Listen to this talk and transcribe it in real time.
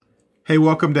Hey,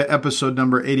 welcome to episode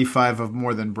number 85 of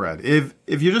More Than Bread.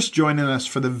 If you're just joining us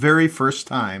for the very first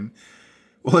time,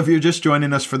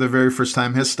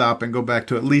 hit stop and go back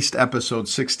to at least episode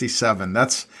 67.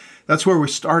 That's where we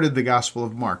started the Gospel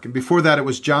of Mark. And before that, it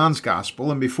was John's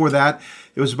Gospel. And before that,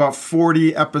 it was about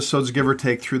 40 episodes, give or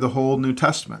take, through the whole New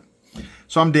Testament.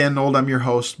 So I'm Dan Nold. I'm your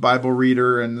host, Bible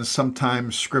reader, and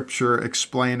sometimes scripture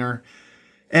explainer.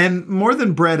 And More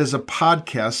Than Bread is a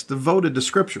podcast devoted to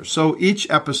Scripture. So each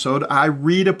episode, I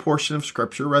read a portion of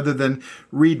Scripture. Rather than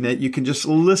reading it, you can just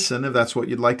listen if that's what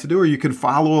you'd like to do, or you can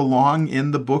follow along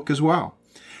in the book as well.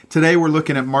 Today, we're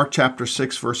looking at Mark chapter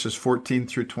 6, verses 14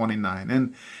 through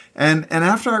 29. And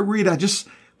after I read,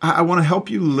 I want to help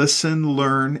you listen,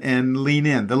 learn, and lean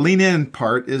in. The lean in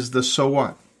part is the so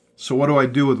what. So what do I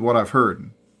do with what I've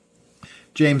heard?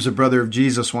 James, a brother of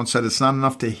Jesus, once said, it's not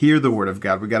enough to hear the word of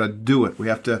God. We got to do it. We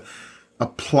have to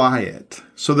apply it.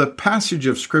 So the passage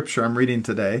of scripture I'm reading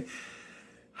today,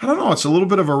 I don't know, it's a little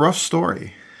bit of a rough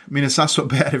story. I mean, it's not so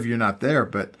bad if you're not there,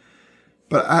 but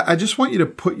I just want you to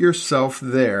put yourself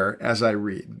there as I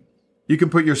read. You can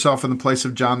put yourself in the place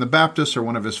of John the Baptist or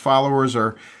one of his followers,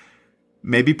 or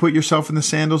maybe put yourself in the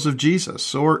sandals of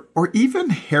Jesus, or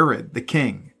even Herod the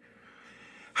king.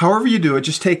 However you do it,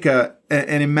 just take an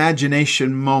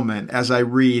imagination moment as I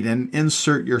read and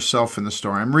insert yourself in the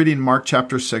story. I'm reading Mark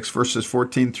chapter 6, verses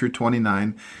 14 through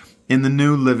 29 in the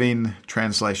New Living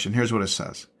Translation. Here's what it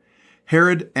says.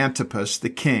 Herod Antipas, the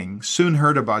king, soon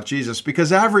heard about Jesus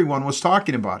because everyone was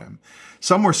talking about him.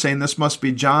 Some were saying this must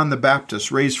be John the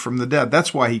Baptist raised from the dead.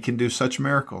 That's why he can do such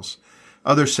miracles.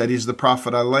 Others said he's the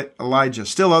prophet Elijah.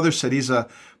 Still others said he's a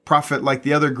prophet like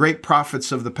the other great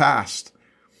prophets of the past.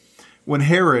 When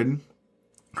Herod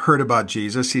heard about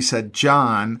Jesus, he said,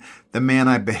 John, the man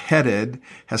I beheaded,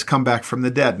 has come back from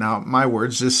the dead. Now, my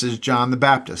words, this is John the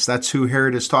Baptist. That's who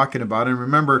Herod is talking about. And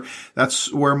remember,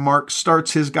 that's where Mark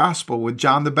starts his gospel, with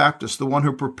John the Baptist, the one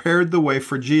who prepared the way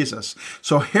for Jesus.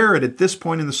 So Herod, at this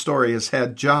point in the story, has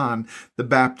had John the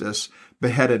Baptist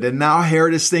beheaded. And now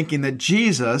Herod is thinking that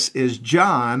Jesus is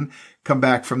John come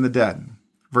back from the dead.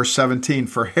 Verse 17,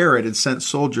 for Herod had sent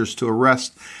soldiers to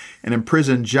arrest and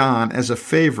imprisoned John as a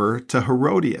favor to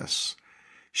Herodias.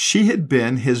 She had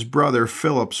been his brother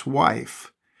Philip's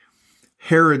wife.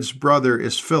 Herod's brother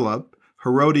is Philip.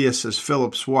 Herodias is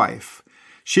Philip's wife.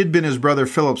 She had been his brother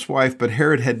Philip's wife, but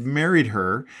Herod had married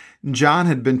her. John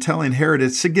had been telling Herod,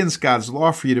 it's against God's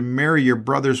law for you to marry your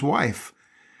brother's wife.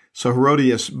 So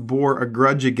Herodias bore a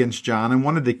grudge against John and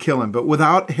wanted to kill him, but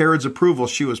without Herod's approval,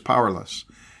 she was powerless.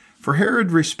 For Herod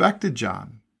respected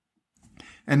John,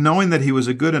 and knowing that he was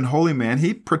a good and holy man,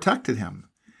 he protected him.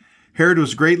 Herod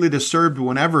was greatly disturbed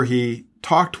whenever he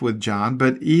talked with John,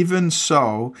 but even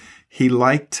so, he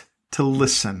liked to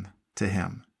listen to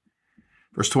him.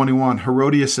 Verse 21,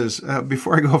 Herodias says,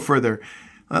 before I go further,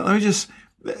 let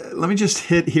me just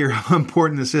hit here how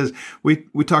important this is. We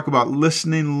talk about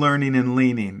listening, learning, and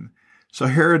leaning. So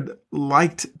Herod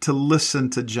liked to listen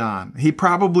to John. He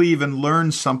probably even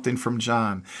learned something from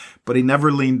John, but he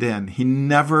never leaned in. He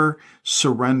never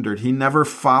surrendered. He never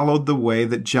followed the way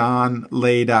that John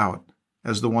laid out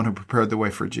as the one who prepared the way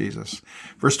for Jesus.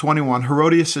 Verse 21,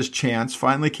 Herodias' chance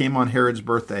finally came on Herod's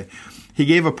birthday. He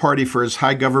gave a party for his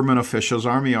high government officials,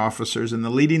 army officers, and the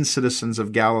leading citizens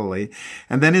of Galilee.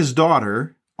 And then his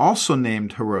daughter, also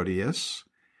named Herodias,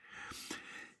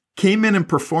 came in and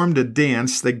performed a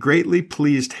dance that greatly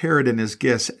pleased Herod and his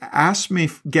guests. Ask me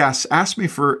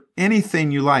for anything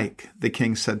you like, the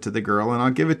king said to the girl, and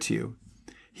I'll give it to you.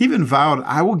 He even vowed,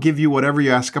 I will give you whatever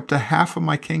you ask, up to half of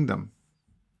my kingdom.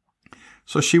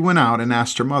 So she went out and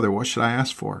asked her mother, what should I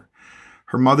ask for?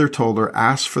 Her mother told her,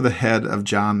 ask for the head of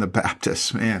John the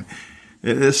Baptist. Man,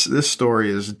 this story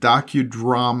is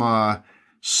docudrama,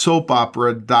 soap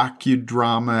opera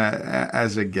docudrama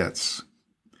as it gets.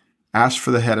 Asked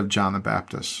for the head of John the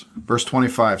Baptist. Verse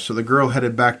 25, so the girl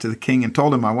headed back to the king and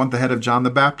told him, I want the head of John the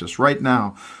Baptist right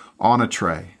now on a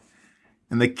tray.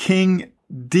 And the king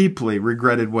deeply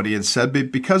regretted what he had said, but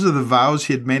because of the vows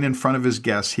he had made in front of his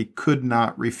guests, he could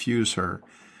not refuse her.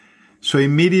 So he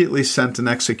immediately sent an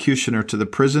executioner to the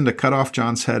prison to cut off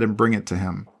John's head and bring it to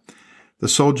him. The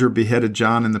soldier beheaded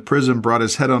John in the prison, brought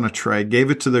his head on a tray,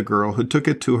 gave it to the girl, who took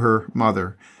it to her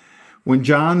mother. When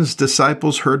John's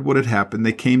disciples heard what had happened,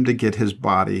 they came to get his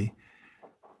body,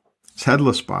 his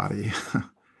headless body,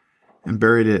 and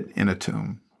buried it in a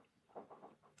tomb.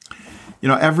 You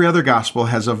know, every other gospel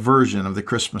has a version of the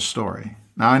Christmas story.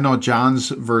 Now, I know John's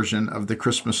version of the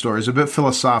Christmas story is a bit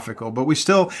philosophical, but we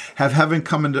still have heaven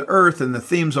come into earth and the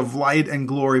themes of light and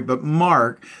glory. But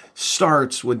Mark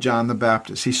starts with John the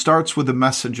Baptist. He starts with the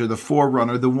messenger, the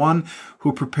forerunner, the one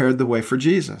who prepared the way for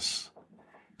Jesus.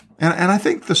 And I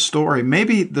think the story,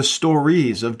 maybe the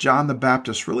stories of John the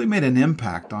Baptist really made an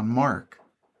impact on Mark.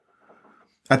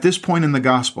 At this point in the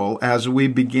gospel, as we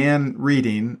began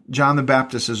reading, John the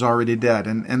Baptist is already dead.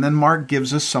 And then Mark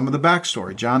gives us some of the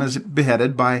backstory. John is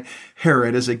beheaded by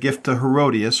Herod as a gift to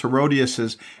Herodias. Herodias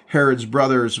is Herod's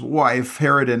brother's wife.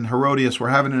 Herod and Herodias were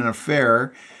having an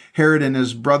affair. Herod and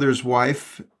his brother's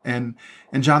wife, and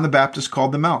John the Baptist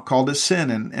called them out, called it sin,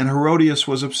 and Herodias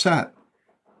was upset.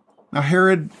 Now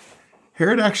Herod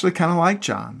actually kind of liked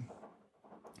John.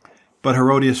 But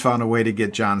Herodias found a way to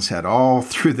get John's head all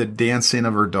through the dancing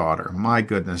of her daughter. My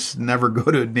goodness, never go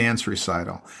to a dance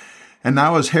recital. And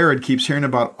now as Herod keeps hearing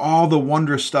about all the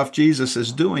wondrous stuff Jesus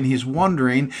is doing, he's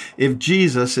wondering if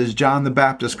Jesus is John the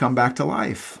Baptist come back to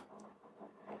life.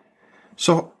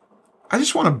 So I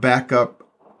just want to back up,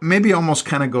 maybe almost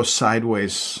kind of go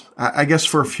sideways, I guess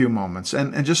for a few moments,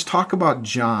 and just talk about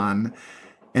John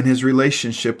and his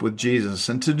relationship with Jesus.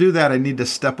 And to do that, I need to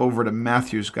step over to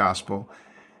Matthew's gospel.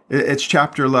 It's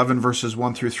chapter 11, verses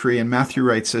 1 through 3, and Matthew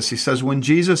writes this. He says, when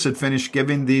Jesus had finished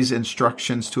giving these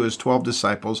instructions to his 12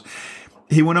 disciples,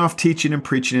 he went off teaching and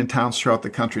preaching in towns throughout the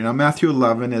country. Now, Matthew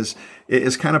 11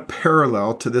 is kind of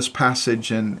parallel to this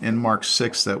passage in Mark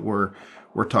 6 that we're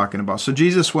talking about. So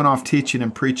Jesus went off teaching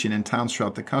and preaching in towns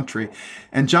throughout the country.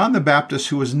 And John the Baptist,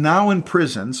 who was now in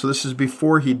prison, so this is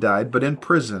before he died, but in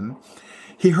prison,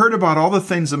 he heard about all the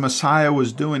things the Messiah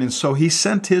was doing, and so he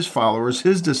sent his followers,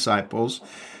 his disciples,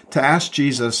 to ask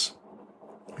Jesus,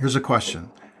 here's a question.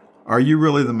 Are you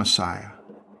really the Messiah?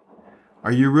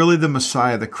 Are you really the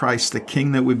Messiah, the Christ, the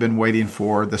King that we've been waiting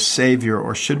for, the Savior,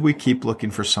 or should we keep looking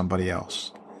for somebody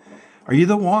else? Are you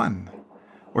the one,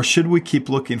 or should we keep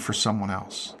looking for someone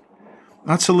else?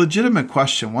 That's a legitimate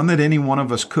question, one that any one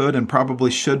of us could and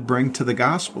probably should bring to the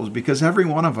Gospels, because every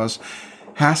one of us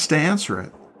has to answer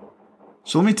it.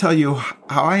 So let me tell you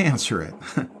how I answer it.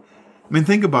 I mean,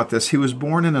 think about this. He was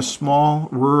born in a small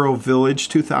rural village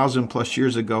 2,000 plus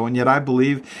years ago, and yet I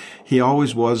believe he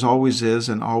always was, always is,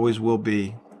 and always will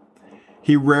be.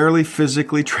 He rarely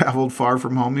physically traveled far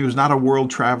from home. He was not a world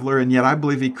traveler, and yet I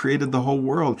believe he created the whole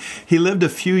world. He lived a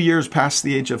few years past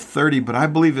the age of 30, but I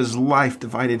believe his life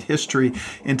divided history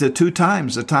into two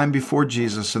times, the time before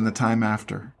Jesus and the time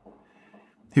after.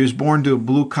 He was born to a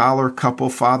blue-collar couple,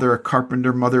 father a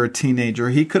carpenter, mother a teenager.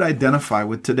 He could identify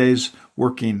with today's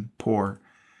working poor.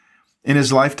 In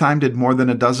his lifetime, did more than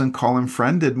a dozen call him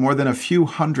friend? Did more than a few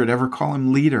hundred ever call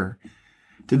him leader?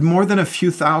 Did more than a few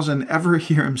thousand ever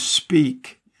hear him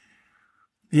speak?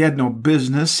 He had no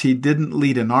business. He didn't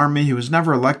lead an army. He was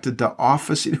never elected to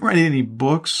office. He didn't write any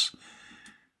books.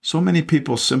 So many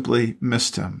people simply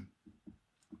missed him.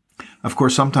 Of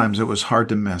course, sometimes it was hard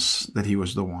to miss that he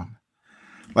was the one.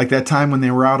 Like that time when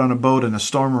they were out on a boat and a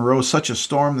storm arose, such a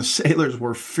storm, the sailors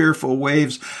were fearful.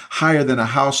 Waves higher than a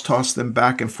house tossed them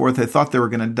back and forth. They thought they were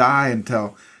going to die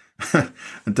until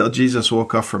Jesus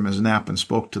woke up from his nap and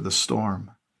spoke to the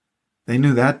storm. They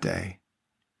knew that day.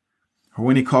 Or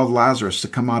when he called Lazarus to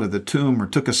come out of the tomb, or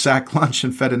took a sack lunch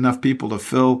and fed enough people to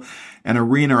fill an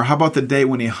arena. Or how about the day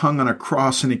when he hung on a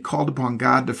cross and he called upon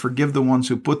God to forgive the ones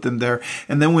who put them there.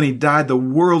 And then when he died, the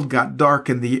world got dark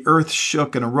and the earth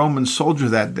shook, and a Roman soldier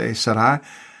that day said, I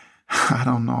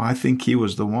don't know, I think he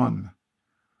was the one.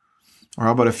 Or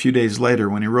how about a few days later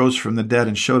when he rose from the dead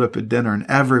and showed up at dinner, and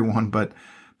everyone but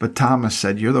Thomas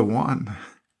said, you're the one.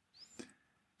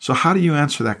 So how do you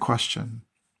answer that question?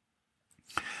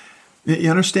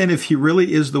 You understand, if he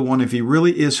really is the one, if he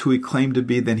really is who he claimed to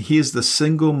be, then he is the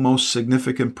single most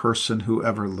significant person who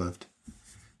ever lived.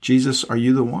 Jesus, are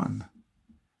you the one?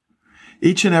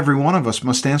 Each and every one of us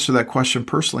must answer that question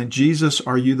personally. Jesus,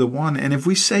 are you the one? And if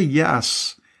we say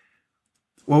yes,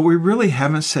 well, we really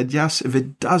haven't said yes if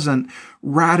it doesn't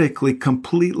radically,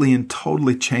 completely, and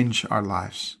totally change our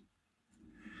lives.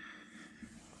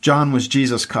 John was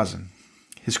Jesus' cousin.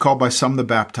 He's called by some the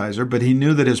baptizer, but he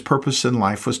knew that his purpose in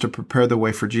life was to prepare the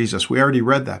way for Jesus. We already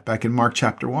read that back in Mark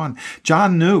chapter 1.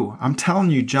 John knew, I'm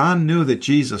telling you, John knew that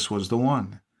Jesus was the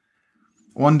one.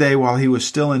 One day while he was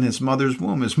still in his mother's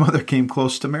womb, his mother came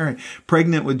close to Mary,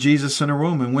 pregnant with Jesus in her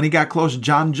womb. And when he got close,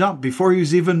 John jumped. Before he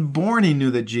was even born, he knew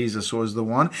that Jesus was the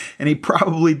one. And he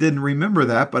probably didn't remember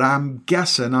that, but I'm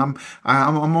guessing, I'm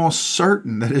almost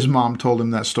certain that his mom told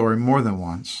him that story more than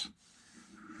once.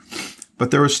 But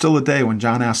there was still a day when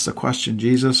John asked the question,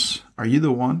 Jesus, are you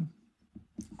the one?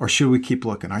 Or should we keep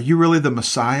looking? Are you really the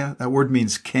Messiah? That word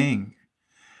means king.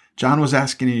 John was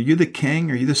asking, are you the king?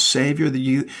 Are you the Savior? Are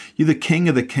you the king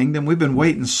of the kingdom? We've been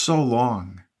waiting so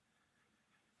long.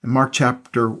 In Mark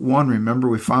chapter 1, remember,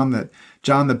 we found that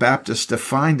John the Baptist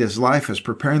defined his life as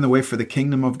preparing the way for the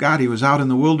kingdom of God. He was out in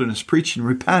the wilderness preaching,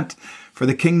 repent, for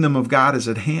the kingdom of God is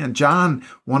at hand. John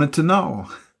wanted to know,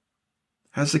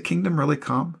 has the kingdom really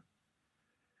come?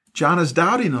 John is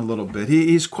doubting a little bit.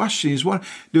 He's questioning. He's wondering,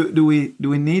 do we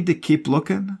need to keep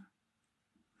looking?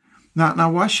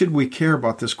 Now, why should we care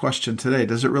about this question today?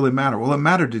 Does it really matter? Well, it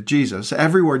mattered to Jesus.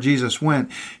 Everywhere Jesus went,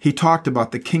 he talked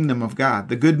about the kingdom of God.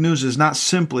 The good news is not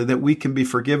simply that we can be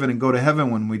forgiven and go to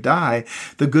heaven when we die.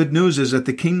 The good news is that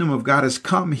the kingdom of God has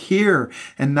come here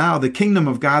and now. The kingdom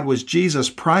of God was Jesus'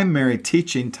 primary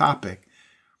teaching topic.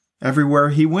 Everywhere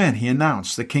he went, he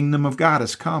announced the kingdom of God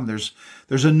has come.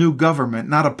 There's a new government,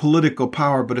 not a political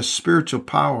power, but a spiritual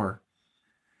power.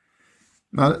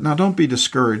 Now, don't be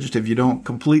discouraged if you don't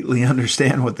completely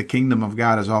understand what the kingdom of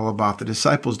God is all about. The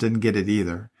disciples didn't get it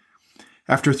either.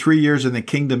 After 3 years in the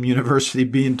Kingdom University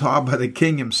being taught by the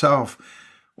king himself,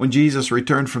 when Jesus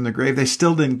returned from the grave, they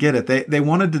still didn't get it. They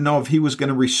wanted to know if he was going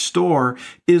to restore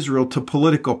Israel to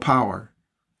political power.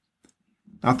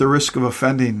 Not the risk of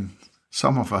offending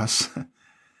some of us.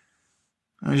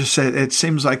 I just say it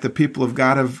seems like the people of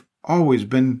God have always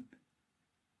been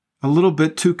a little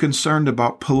bit too concerned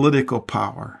about political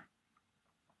power.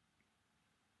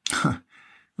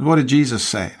 What did Jesus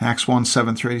say? In Acts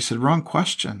 1:7-8, he said, wrong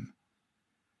question.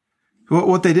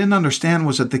 What they didn't understand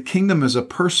was that the kingdom is a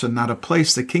person, not a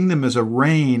place. The kingdom is a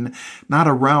reign, not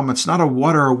a realm. It's not a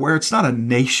what or a where. It's not a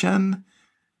nation.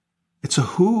 It's a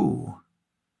who.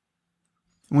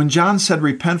 When John said,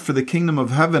 repent for the kingdom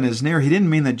of heaven is near, he didn't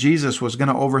mean that Jesus was going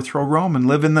to overthrow Rome and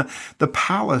live in the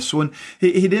palace. When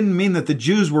he didn't mean that the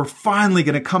Jews were finally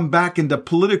going to come back into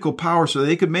political power so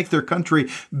they could make their country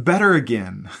better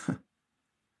again.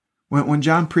 When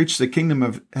John preached the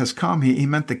kingdom has come, he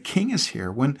meant the king is here.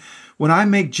 When I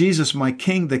make Jesus my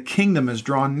king, the kingdom is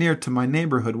drawn near to my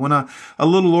neighborhood. When a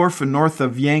little orphan north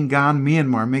of Yangon,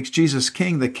 Myanmar, makes Jesus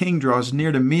king, the king draws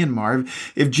near to Myanmar.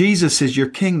 If Jesus is your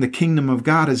king, the kingdom of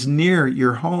God is near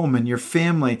your home and your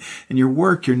family and your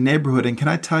work, your neighborhood. And can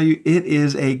I tell you, it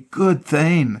is a good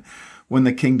thing when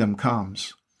the kingdom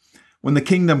comes. When the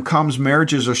kingdom comes,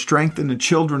 marriages are strengthened and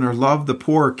children are loved, the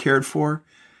poor are cared for.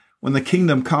 When the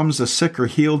kingdom comes, the sick are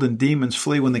healed and demons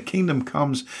flee. When the kingdom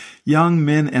comes, young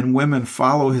men and women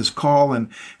follow his call and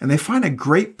they find a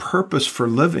great purpose for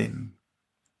living.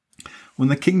 When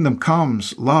the kingdom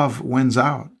comes, love wins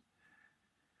out.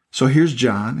 So here's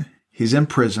John. He's in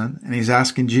prison and he's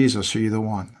asking Jesus, are you the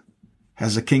one?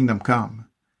 Has the kingdom come?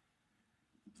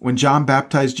 When John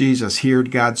baptized Jesus, he heard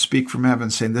God speak from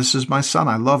heaven saying, this is my son,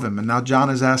 I love him. And now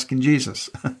John is asking Jesus,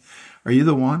 are you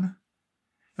the one?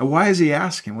 And why is he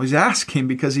asking? Well, he's asking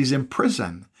because he's in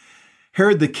prison.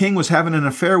 Herod the king was having an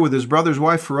affair with his brother's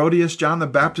wife, Herodias. John the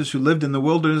Baptist, who lived in the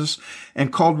wilderness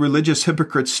and called religious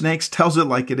hypocrites snakes, tells it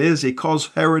like it is. He calls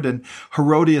Herod and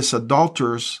Herodias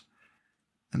adulterers.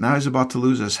 And now he's about to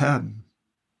lose his head.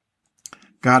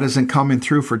 God isn't coming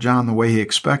through for John the way he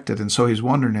expected, and so he's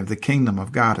wondering if the kingdom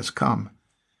of God has come.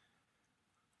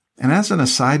 And as an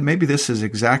aside, maybe this is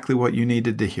exactly what you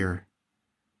needed to hear.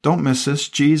 Don't miss this.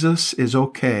 Jesus is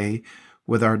okay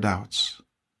with our doubts.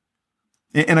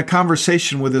 In a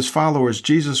conversation with his followers,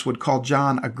 Jesus would call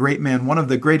John a great man, one of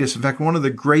the greatest, in fact, one of the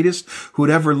greatest who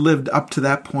had ever lived up to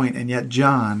that point, and yet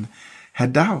John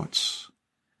had doubts.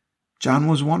 John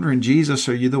was wondering, Jesus,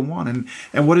 are you the one?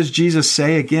 And what does Jesus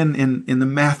say again in the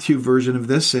Matthew version of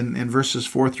this, in verses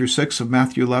 4-6 of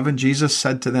Matthew 11? Jesus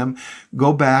said to them,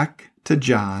 go back to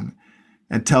John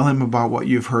and tell him about what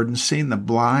you've heard and seen. The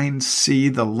blind see,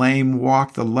 the lame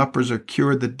walk, the lepers are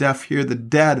cured, the deaf hear, the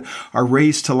dead are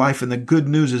raised to life, and the good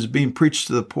news is being preached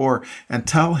to the poor. And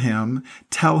tell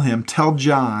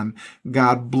John,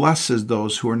 God blesses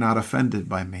those who are not offended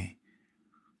by me.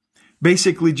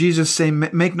 Basically, Jesus is saying,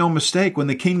 make no mistake, when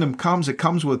the kingdom comes, it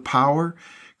comes with power,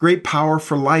 great power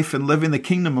for life and living. The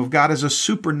kingdom of God is a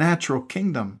supernatural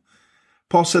kingdom.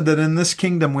 Paul said that in this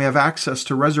kingdom we have access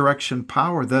to resurrection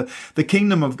power. The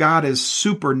kingdom of God is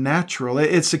supernatural.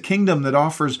 It's a kingdom that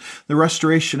offers the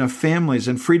restoration of families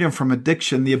and freedom from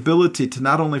addiction, the ability to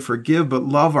not only forgive but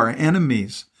love our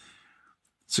enemies.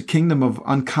 It's a kingdom of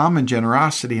uncommon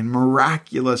generosity and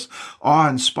miraculous,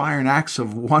 awe-inspiring acts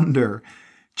of wonder.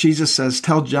 Jesus says,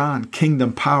 tell John,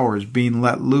 kingdom power is being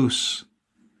let loose.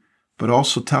 But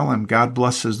also tell him, God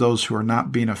blesses those who are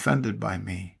not being offended by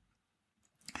me.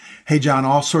 Hey, John,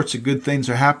 all sorts of good things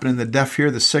are happening. The deaf hear,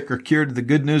 the sick are cured. The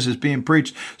good news is being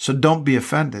preached. So don't be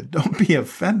offended. Don't be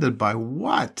offended by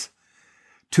what?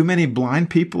 Too many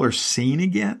blind people are seeing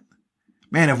again?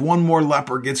 Man, if one more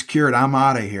leper gets cured, I'm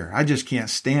out of here. I just can't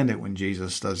stand it when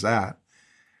Jesus does that.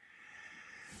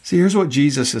 See, here's what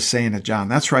Jesus is saying to John.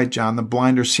 That's right, John. The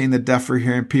blind are seeing, the deaf are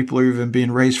hearing, people are even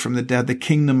being raised from the dead. The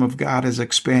kingdom of God is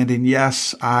expanding.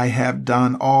 Yes, I have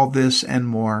done all this and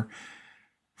more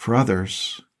for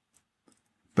others.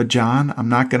 But John, I'm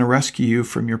not going to rescue you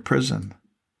from your prison.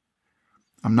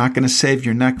 I'm not going to save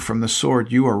your neck from the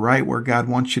sword. You are right where God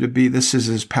wants you to be. This is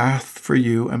his path for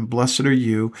you, and blessed are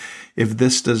you if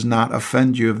this does not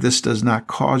offend you, if this does not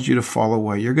cause you to fall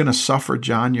away. You're going to suffer,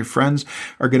 John. Your friends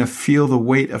are going to feel the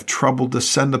weight of trouble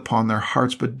descend upon their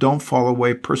hearts, but don't fall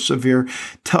away. Persevere.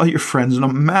 Tell your friends, no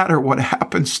matter what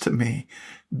happens to me,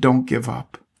 don't give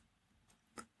up.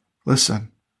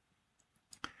 Listen,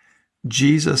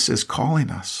 Jesus is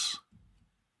calling us.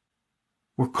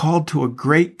 We're called to a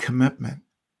great commitment,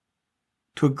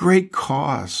 to a great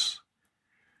cause.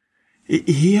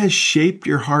 He has shaped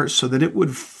your heart so that it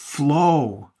would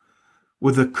flow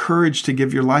with the courage to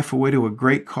give your life away to a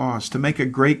great cause, to make a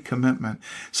great commitment.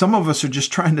 Some of us are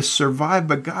just trying to survive,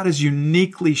 but God has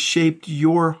uniquely shaped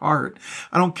your heart.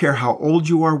 I don't care how old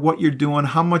you are, what you're doing,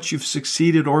 how much you've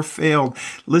succeeded or failed.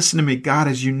 Listen to me. God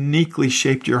has uniquely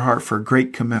shaped your heart for a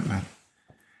great commitment.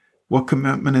 What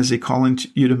commitment is he calling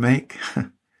you to make?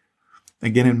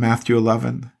 Again, in Matthew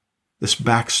 11, this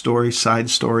backstory, side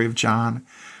story of John.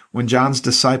 When John's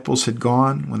disciples had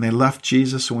gone, when they left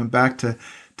Jesus and went back to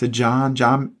John,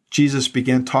 Jesus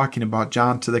began talking about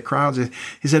John to the crowds.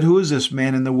 He said, "Who is this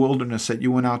man in the wilderness that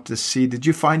you went out to see? Did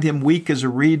you find him weak as a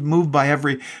reed, moved by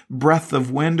every breath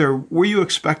of wind? Or were you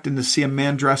expecting to see a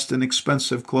man dressed in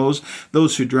expensive clothes?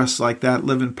 Those who dress like that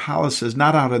live in palaces,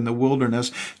 not out in the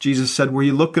wilderness." Jesus said, "Were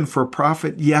you looking for a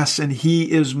prophet? Yes, and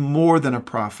he is more than a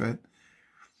prophet."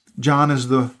 John is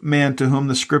the man to whom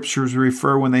the scriptures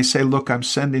refer when they say, "Look, I'm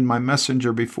sending my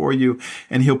messenger before you,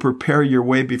 and he'll prepare your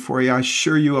way before you." I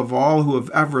assure you, of all who have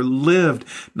ever lived,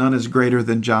 none is greater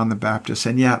than John the Baptist.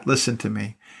 And yet, listen to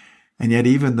me, and yet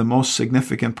even the most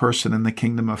significant person in the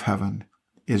kingdom of heaven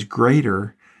is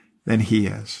greater than he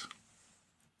is.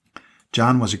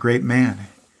 John was a great man.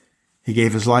 He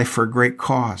gave his life for a great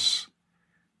cause.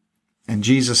 And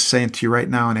Jesus is saying to you right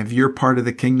now, and if you're part of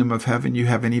the kingdom of heaven, you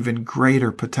have an even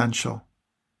greater potential.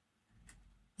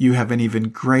 You have an even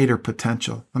greater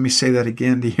potential. Let me say that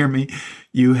again. Do you hear me?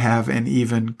 You have an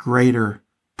even greater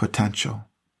potential.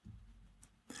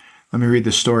 Let me read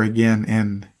the story again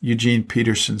in Eugene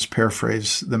Peterson's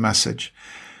paraphrase, The Message.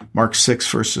 Mark 6,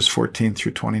 verses 14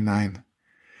 through 29.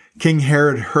 King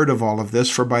Herod heard of all of this,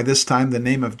 for by this time the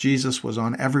name of Jesus was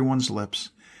on everyone's lips.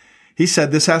 He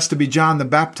said, "This has to be John the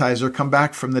Baptizer come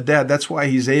back from the dead. That's why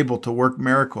he's able to work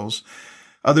miracles."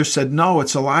 Others said, "No,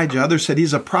 it's Elijah." Others said,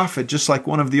 "He's a prophet, just like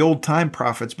one of the old-time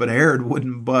prophets." But Herod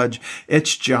wouldn't budge.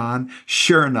 "It's John.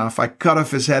 Sure enough, I cut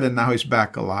off his head and now he's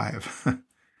back alive."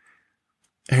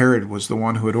 Herod was the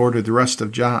one who had ordered the arrest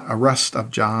of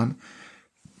John,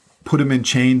 put him in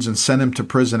chains, and sent him to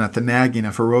prison at the nagging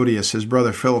of Herodias, his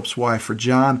brother Philip's wife. For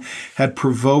John had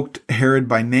provoked Herod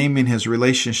by naming his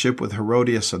relationship with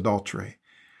Herodias adultery.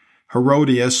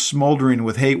 Herodias, smoldering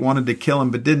with hate, wanted to kill him,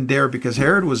 but didn't dare because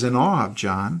Herod was in awe of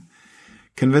John.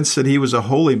 Convinced that he was a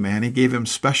holy man, he gave him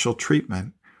special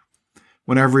treatment.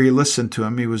 Whenever he listened to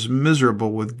him, he was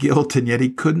miserable with guilt, and yet he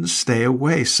couldn't stay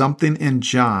away. Something in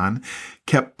John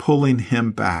kept pulling him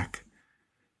back.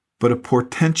 But a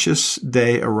portentous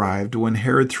day arrived when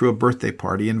Herod threw a birthday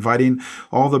party, inviting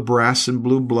all the brass and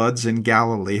blue bloods in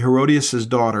Galilee. Herodias'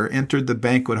 daughter entered the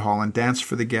banquet hall and danced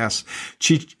for the guests.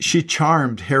 She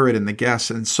charmed Herod and the guests,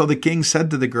 and so the king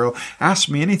said to the girl, "Ask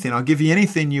me anything. I'll give you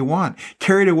anything you want."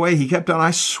 Carried away, he kept on,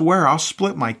 "I swear I'll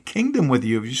split my kingdom with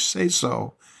you if you say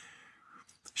so."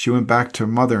 She went back to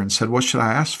her mother and said, "What should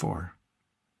I ask for?"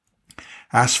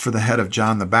 "Ask for the head of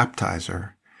John the Baptizer."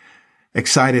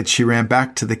 Excited, she ran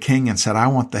back to the king and said, "I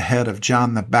want the head of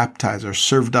John the Baptizer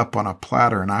served up on a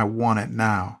platter, and I want it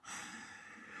now."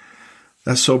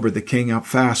 That sobered the king up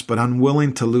fast, but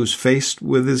unwilling to lose face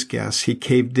with his guests, he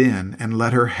caved in and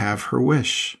let her have her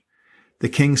wish. The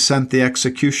king sent the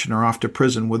executioner off to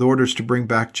prison with orders to bring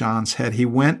back John's head. He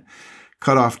went,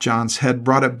 cut off John's head,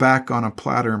 brought it back on a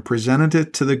platter, and presented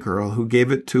it to the girl, who gave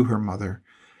it to her mother.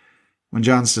 When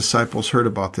John's disciples heard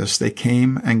about this, they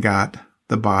came and got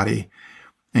the body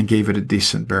and gave it a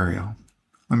decent burial.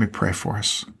 Let me pray for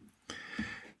us.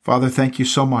 Father, thank you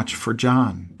so much for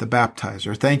John the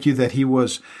Baptizer. Thank you that he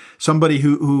was somebody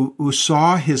who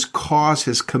saw his cause,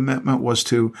 his commitment was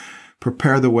to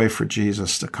prepare the way for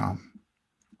Jesus to come.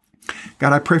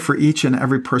 God, I pray for each and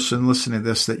every person listening to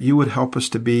this that you would help us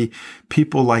to be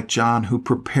people like John who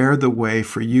prepare the way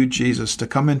for you, Jesus, to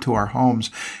come into our homes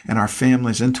and our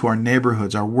families, into our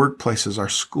neighborhoods, our workplaces, our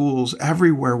schools,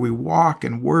 everywhere we walk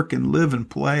and work and live and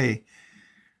play.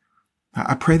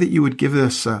 I pray that you would give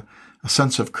us a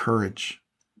sense of courage.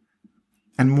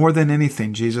 And more than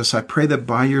anything, Jesus, I pray that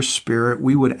by your Spirit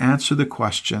we would answer the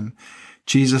question,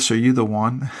 Jesus, are you the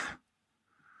one?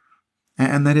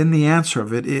 And that in the answer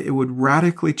of it, it would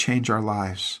radically change our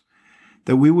lives,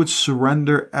 that we would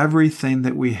surrender everything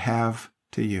that we have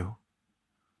to you.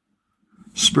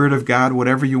 Spirit of God,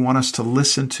 whatever you want us to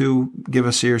listen to, give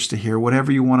us ears to hear.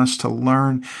 Whatever you want us to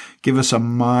learn, give us a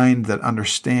mind that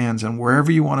understands. And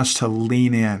wherever you want us to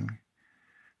lean in,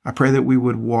 I pray that we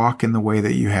would walk in the way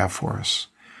that you have for us.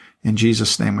 In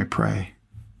Jesus' name we pray.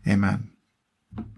 Amen.